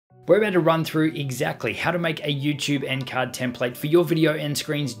We're about to run through exactly how to make a YouTube end card template for your video end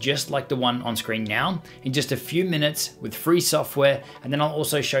screens just like the one on screen now in just a few minutes with free software, and then I'll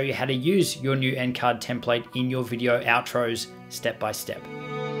also show you how to use your new end card template in your video outros step by step.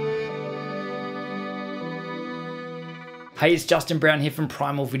 Hey, it's Justin Brown here from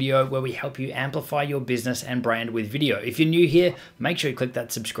Primal Video, where we help you amplify your business and brand with video. If you're new here, make sure you click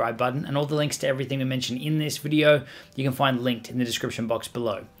that subscribe button, and all the links to everything we mentioned in this video, you can find linked in the description box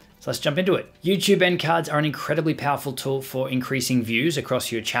below. So let's jump into it. YouTube end cards are an incredibly powerful tool for increasing views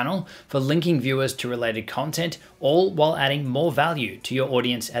across your channel, for linking viewers to related content, all while adding more value to your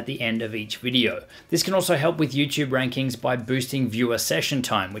audience at the end of each video. This can also help with YouTube rankings by boosting viewer session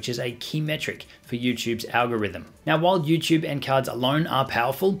time, which is a key metric for YouTube's algorithm. Now, while YouTube end cards alone are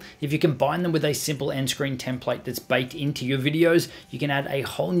powerful, if you combine them with a simple end screen template that's baked into your videos, you can add a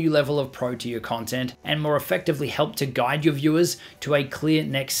whole new level of pro to your content and more effectively help to guide your viewers to a clear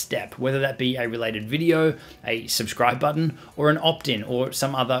next step, whether that be a related video, a subscribe button, or an opt-in or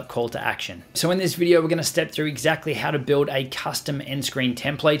some other call to action. So in this video, we're going to step through exactly how to build a custom end screen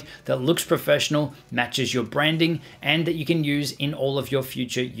template that looks professional, matches your branding, and that you can use in all of your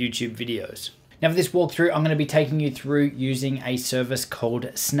future YouTube videos. Now for this walkthrough, I'm going to be taking you through using a service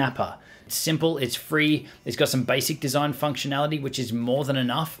called Snapper. It's simple, it's free, it's got some basic design functionality, which is more than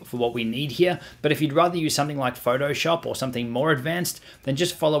enough for what we need here. But if you'd rather use something like Photoshop or something more advanced, then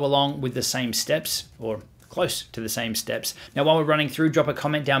just follow along with the same steps, or close to the same steps. Now, while we're running through, drop a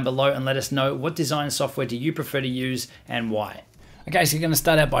comment down below and let us know what design software do you prefer to use and why. Okay, so we're going to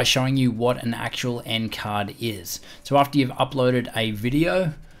start out by showing you what an actual end card is. So after you've uploaded a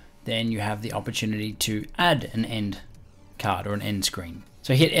video, then you have the opportunity to add an end card or an end screen.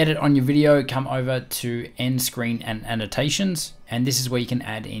 So hit edit on your video, come over to end screen and annotations, and this is where you can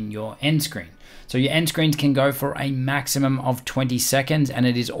add in your end screen. So your end screens can go for a maximum of 20 seconds, and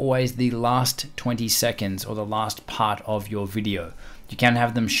it is always the last 20 seconds or the last part of your video. You can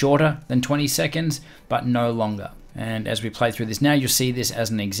have them shorter than 20 seconds, but no longer. And as we play through this now, you'll see this as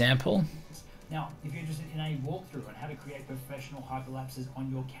an example. Now, if you're interested in a walkthrough on how to create professional hyperlapses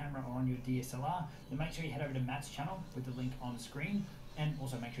on your camera or on your DSLR, then make sure you head over to Matt's channel with the link on screen, and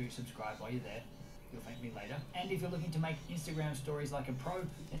also make sure you subscribe while you're there. You'll thank me later. And if you're looking to make Instagram stories like a pro.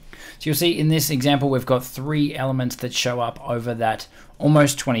 So you'll see in this example, we've got 3 elements that show up over that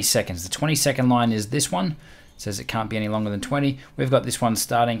almost 20 seconds. The 20-second line is this one. It says it can't be any longer than 20. We've got this one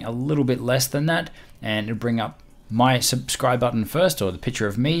starting a little bit less than that, and it'll bring up my subscribe button first, or the picture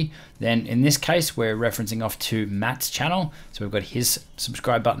of me. Then in this case, we're referencing off to Matt's channel. So we've got his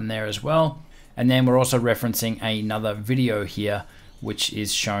subscribe button there as well. And then we're also referencing another video here, which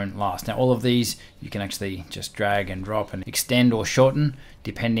is shown last. Now all of these, you can actually just drag and drop and extend or shorten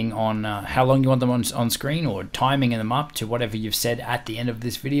depending on how long you want them on screen, or timing them up to whatever you've said at the end of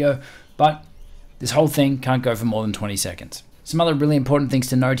this video. But this whole thing can't go for more than 20 seconds. Some other really important things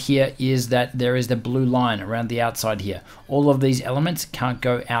to note here is that there is the blue line around the outside here. All of these elements can't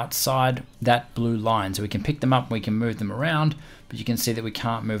go outside that blue line. So we can pick them up, we can move them around, but you can see that we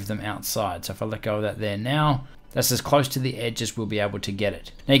can't move them outside. So if I let go of that there now, that's as close to the edge as we'll be able to get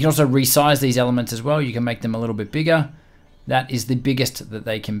it. Now you can also resize these elements as well. You can make them a little bit bigger. That is the biggest that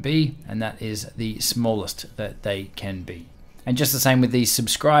they can be, and that is the smallest that they can be. And just the same with these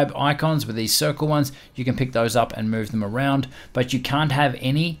subscribe icons, with these circle ones, you can pick those up and move them around, but you can't have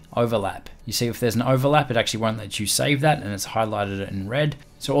any overlap. You see, if there's an overlap, it actually won't let you save that, and it's highlighted in red.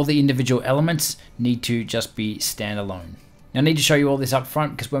 So all the individual elements need to just be standalone. Now I need to show you all this up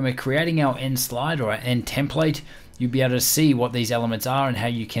front, because when we're creating our end slide or our end template, you'll be able to see what these elements are and how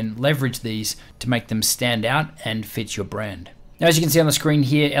you can leverage these to make them stand out and fit your brand. Now, as you can see on the screen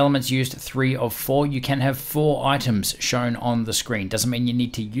here, elements used 3 of 4. You can have 4 items shown on the screen. Doesn't mean you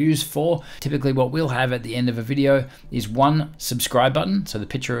need to use 4. Typically what we'll have at the end of a video is 1 subscribe button, so the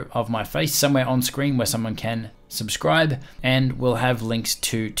picture of my face somewhere on screen where someone can subscribe, and we'll have links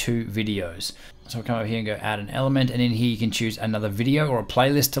to 2 videos. So I'll come over here and go add an element, and in here you can choose another video or a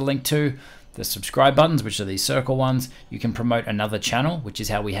playlist to link to. The subscribe buttons, which are these circle ones, you can promote another channel, which is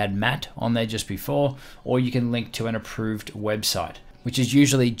how we had Matt on there just before, or you can link to an approved website, which is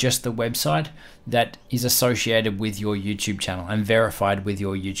usually just the website that is associated with your YouTube channel and verified with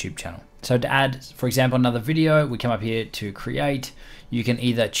your YouTube channel. So to add, for example, another video, we come up here to create. You can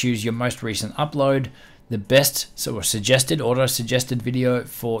either choose your most recent upload, the best or suggested, auto-suggested video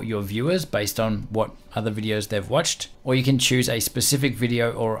for your viewers based on what other videos they've watched, or you can choose a specific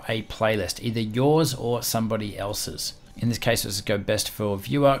video or a playlist, either yours or somebody else's. In this case, let's go best for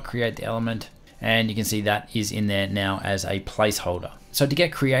viewer, create the element, and you can see that is in there now as a placeholder. So to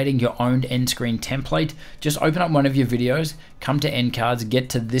get creating your own end screen template, just open up one of your videos, come to end cards, get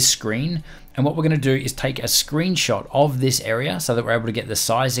to this screen, and what we're going to do is take a screenshot of this area so that we're able to get the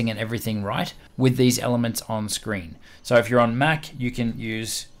sizing and everything right with these elements on screen. So if you're on Mac, you can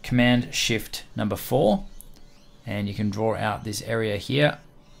use Command-Shift-4, and you can draw out this area here.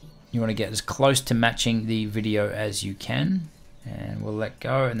 You want to get as close to matching the video as you can, and we'll let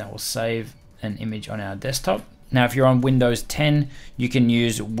go, and that will save an image on our desktop. Now, if you're on Windows 10, you can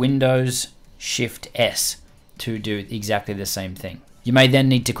use Windows-Shift-S to do exactly the same thing. You may then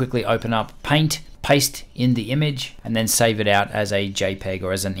need to quickly open up Paint, paste in the image, and then save it out as a JPEG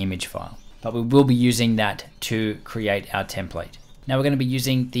or as an image file. But we will be using that to create our template. Now we're going to be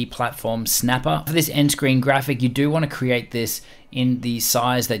using the platform Snapper. For this end screen graphic, you do want to create this in the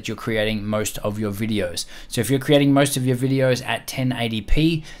size that you're creating most of your videos. So if you're creating most of your videos at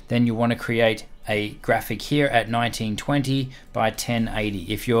 1080p, then you want to create a graphic here at 1920 by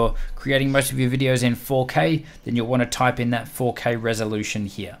 1080. If you're creating most of your videos in 4K, then you'll want to type in that 4K resolution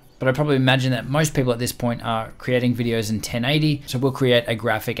here. But I probably imagine that most people at this point are creating videos in 1080, so we'll create a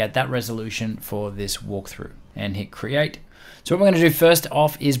graphic at that resolution for this walkthrough and hit create. So what we're going to do first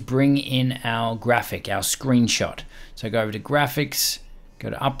off is bring in our graphic, our screenshot. So go over to graphics, go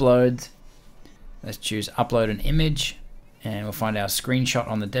to upload, let's choose upload an image, and we'll find our screenshot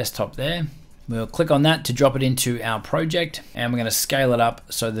on the desktop there. We'll click on that to drop it into our project, and we're going to scale it up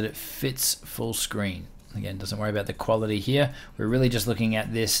so that it fits full screen. Again, doesn't worry about the quality here. We're really just looking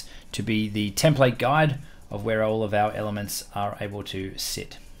at this to be the template guide of where all of our elements are able to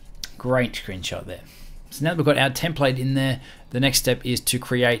sit. Great screenshot there. So now that we've got our template in there, the next step is to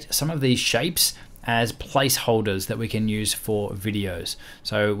create some of these shapes as placeholders that we can use for videos.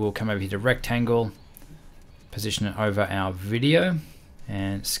 So we'll come over here to rectangle, position it over our video,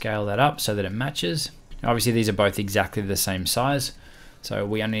 and scale that up so that it matches. Now, obviously these are both exactly the same size, so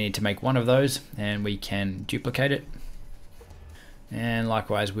we only need to make one of those, and we can duplicate it. And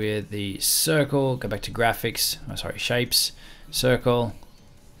likewise with the circle, go back to graphics, shapes, circle,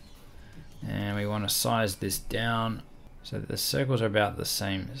 and we want to size this down so that the circles are about the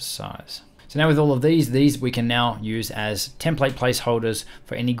same size. So now with all of these we can now use as template placeholders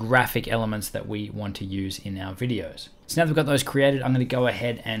for any graphic elements that we want to use in our videos. So now that we've got those created, I'm going to go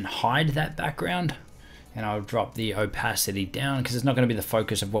ahead and hide that background, and I'll drop the opacity down because it's not going to be the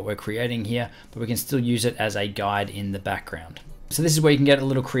focus of what we're creating here, but we can still use it as a guide in the background. So this is where you can get a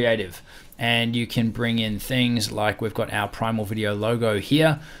little creative, and you can bring in things like we've got our Primal Video logo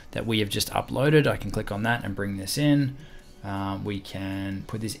here that we have just uploaded. I can click on that and bring this in. We can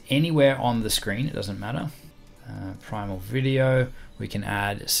put this anywhere on the screen, it doesn't matter. Primal Video, we can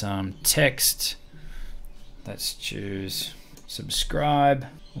add some text. Let's choose subscribe.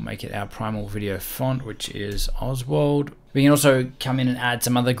 We'll make it our Primal Video font, which is Oswald. We can also come in and add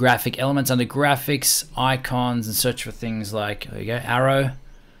some other graphic elements under graphics, icons, and search for things like, there you go, arrow.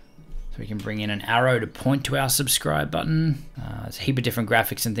 So we can bring in an arrow to point to our subscribe button. There's a heap of different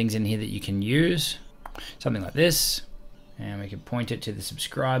graphics and things in here that you can use. Something like this. And we can point it to the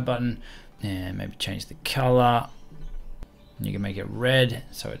subscribe button and maybe change the color. You can make it red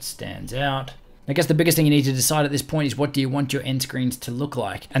so it stands out. I guess the biggest thing you need to decide at this point is what do you want your end screens to look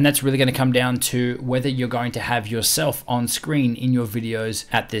like? And that's really going to come down to whether you're going to have yourself on screen in your videos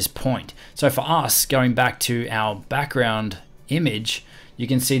at this point. So for us, going back to our background image, you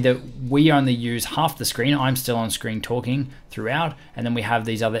can see that we only use half the screen. I'm still on screen talking throughout, and then we have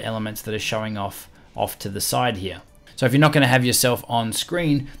these other elements that are showing off to the side here. So if you're not going to have yourself on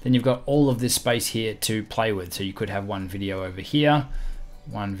screen, then you've got all of this space here to play with. So you could have one video over here,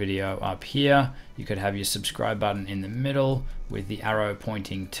 one video up here. You could have your subscribe button in the middle with the arrow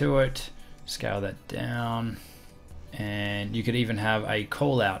pointing to it. Scale that down. And you could even have a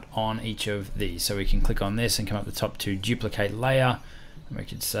call out on each of these. So we can click on this and come up the top to duplicate layer. And we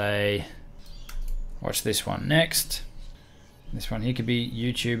could say, watch this one next. This one here could be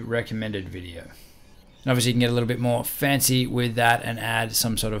YouTube recommended video. And obviously you can get a little bit more fancy with that and add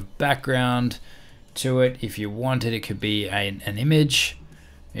some sort of background to it. If you wanted, it could be an image.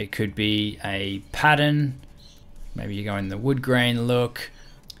 It could be a pattern. Maybe you go in the wood grain look.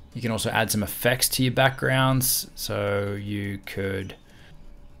 You can also add some effects to your backgrounds. So you could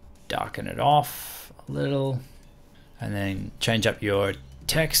darken it off a little and then change up your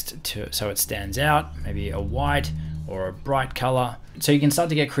text so it stands out, maybe a white or a bright color. So you can start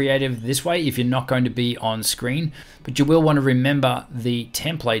to get creative this way if you're not going to be on screen, but you will want to remember the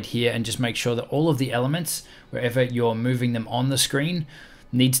template here and just make sure that all of the elements, wherever you're moving them on the screen,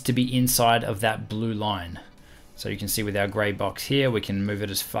 needs to be inside of that blue line. So you can see with our gray box here, we can move it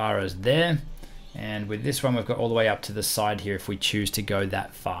as far as there. And with this one, we've got all the way up to the side here if we choose to go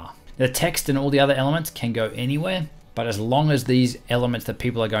that far. The text and all the other elements can go anywhere, but as long as these elements that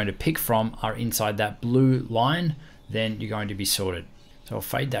people are going to pick from are inside that blue line, then you're going to be sorted. So I'll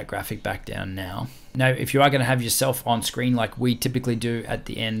fade that graphic back down now. Now, if you are going to have yourself on screen like we typically do at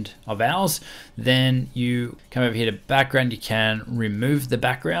the end of ours, then you come over here to background. You can remove the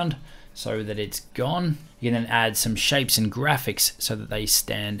background so that it's gone. You can then add some shapes and graphics so that they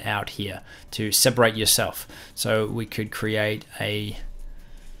stand out here to separate yourself. So we could create a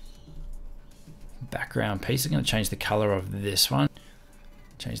background piece. I'm going to change the color of this one.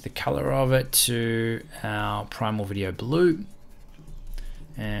 Change the color of it to our Primal Video Blue.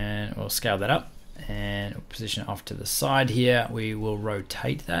 And we'll scale that up and we'll position it off to the side here. We will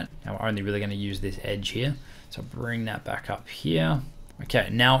rotate that. Now we're only really going to use this edge here. So bring that back up here. Okay,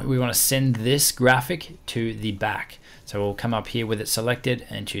 now we want to send this graphic to the back. So we'll come up here with it selected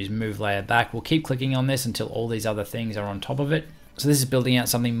and choose Move Layer Back. We'll keep clicking on this until all these other things are on top of it. So this is building out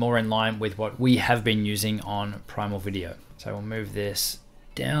something more in line with what we have been using on Primal Video. So we'll move this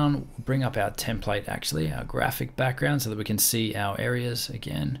down, we'll bring up our template, actually, our graphic background, so that we can see our areas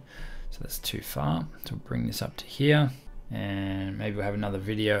again. So that's too far. So we'll bring this up to here, and maybe we'll have another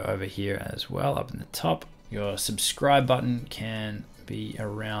video over here as well, up in the top. Your subscribe button can be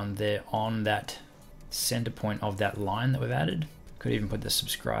around there on that center point of that line that we've added. Could even put the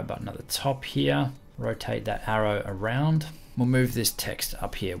subscribe button at the top here, rotate that arrow around. We'll move this text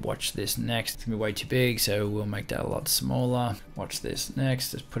up here. Watch this next. It's gonna be way too big, so we'll make that a lot smaller. Watch this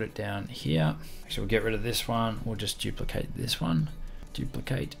next. Just put it down here. Actually, we'll get rid of this one. We'll just duplicate this one.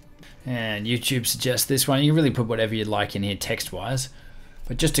 Duplicate. And YouTube suggests this one. You can really put whatever you'd like in here text-wise,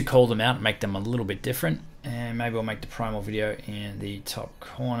 but just to call them out and make them a little bit different. And maybe we'll make the Primal Video in the top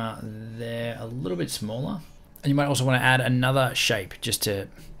corner there a little bit smaller. And you might also want to add another shape just to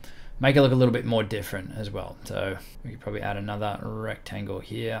make it look a little bit more different as well. So we could probably add another rectangle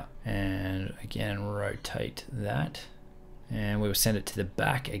here and again rotate that, and we will send it to the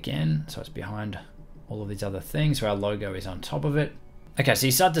back again so it's behind all of these other things, so our logo is on top of it. Okay, so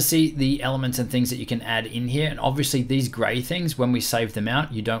you start to see the elements and things that you can add in here, and obviously these gray things, when we save them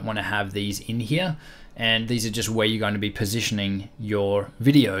out, you don't want to have these in here, and these are just where you're going to be positioning your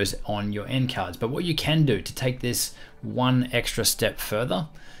videos on your end cards. But what you can do to take this one extra step further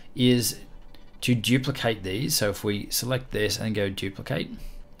is to duplicate these. So if we select this and go duplicate,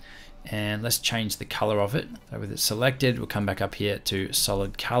 and let's change the color of it. So with it selected, we'll come back up here to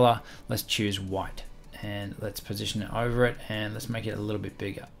solid color. Let's choose white and let's position it over it, and let's make it a little bit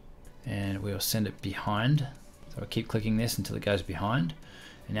bigger, and we'll send it behind. So we'll keep clicking this until it goes behind,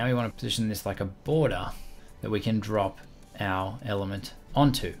 and now we want to position this like a border that we can drop our element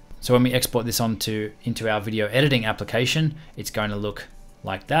onto. So when we export this into our video editing application, it's going to look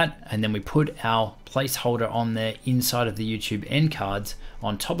like that, and then we put our placeholder on there inside of the YouTube end cards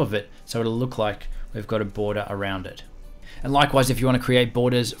on top of it, so it'll look like we've got a border around it. And likewise, if you want to create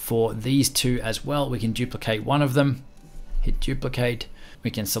borders for these two as well, we can duplicate one of them, hit duplicate,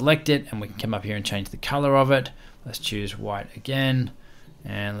 we can select it, and we can come up here and change the color of it. Let's choose white again,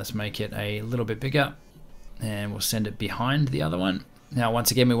 and let's make it a little bit bigger, and we'll send it behind the other one. Now,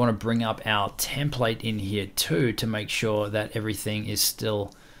 once again, we want to bring up our template in here too to make sure that everything is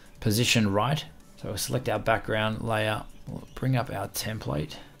still positioned right. So we'll select our background layer, we'll bring up our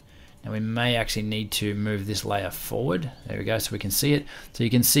template. Now we may actually need to move this layer forward. There we go, so we can see it. So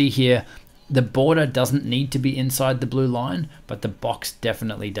you can see here, the border doesn't need to be inside the blue line, but the box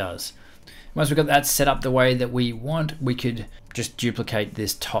definitely does. Once we've got that set up the way that we want, we could just duplicate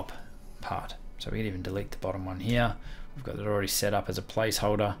this top part. So we can even delete the bottom one here. We've got it already set up as a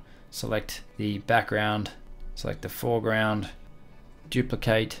placeholder. Select the background, select the foreground,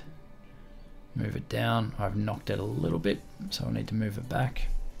 duplicate, move it down. I've knocked it a little bit, so I need to move it back.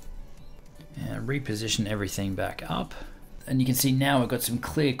 And reposition everything back up. And you can see now we've got some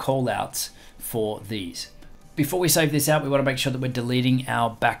clear callouts for these. Before we save this out, we want to make sure that we're deleting our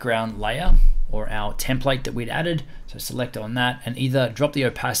background layer or our template that we'd added. So select on that and either drop the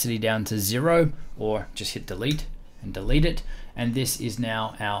opacity down to 0 or just hit delete and delete it. And this is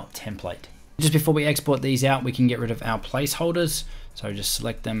now our template. Just before we export these out, we can get rid of our placeholders. So just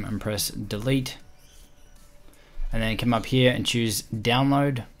select them and press delete. And then come up here and choose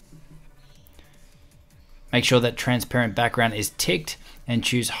download. Make sure that transparent background is ticked and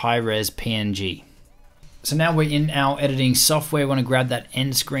choose high res PNG. So now we're in our editing software. We want to grab that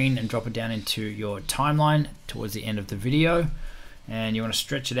end screen and drop it down into your timeline towards the end of the video. And you want to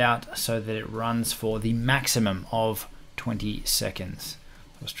stretch it out so that it runs for the maximum of 20 seconds.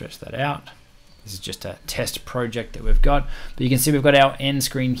 We'll stretch that out. This is just a test project that we've got, but you can see we've got our end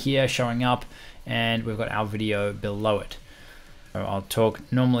screen here showing up, and we've got our video below it. So I'll talk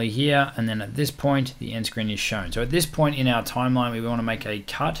normally here, and then at this point, the end screen is shown. So at this point in our timeline, we want to make a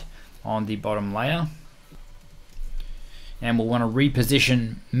cut on the bottom layer, and we'll want to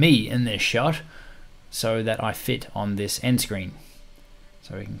reposition me in this shot so that I fit on this end screen.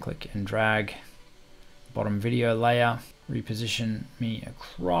 So we can click and drag bottom video layer, reposition me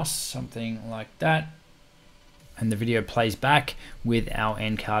across, something like that. And the video plays back with our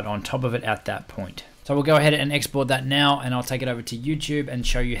end card on top of it at that point. So we'll go ahead and export that now, and I'll take it over to YouTube and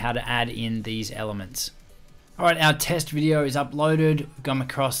show you how to add in these elements. All right, our test video is uploaded. We've gone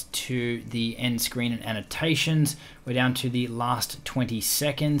across to the end screen and annotations. We're down to the last 20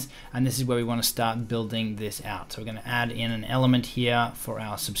 seconds, and this is where we want to start building this out. So we're going to add in an element here for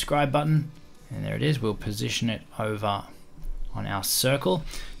our subscribe button, and there it is. We'll position it over on our circle.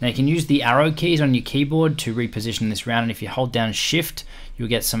 Now you can use the arrow keys on your keyboard to reposition this round, and if you hold down Shift, you'll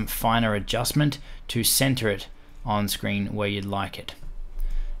get some finer adjustment to center it on screen where you'd like it.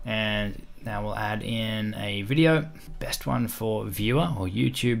 And now we'll add in a video, best one for viewer or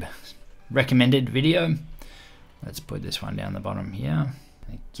YouTube recommended video. Let's put this one down the bottom here.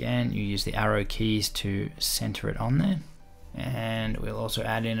 Again, you use the arrow keys to center it on there. And we'll also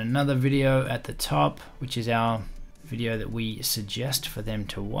add in another video at the top, which is our video that we suggest for them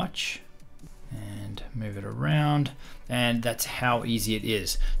to watch, and move it around. And that's how easy it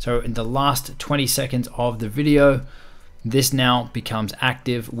is. So in the last 20 seconds of the video, this now becomes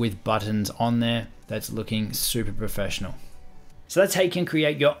active with buttons on there. That's looking super professional. So that's how you can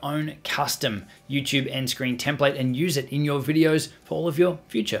create your own custom YouTube end screen template and use it in your videos for all of your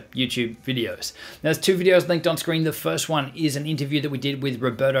future YouTube videos. Now, there's two videos linked on screen. The first one is an interview that we did with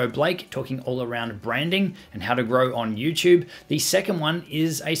Roberto Blake, talking all around branding and how to grow on YouTube. The second one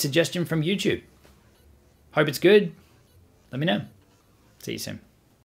is a suggestion from YouTube. Hope it's good. Let me know. See you soon.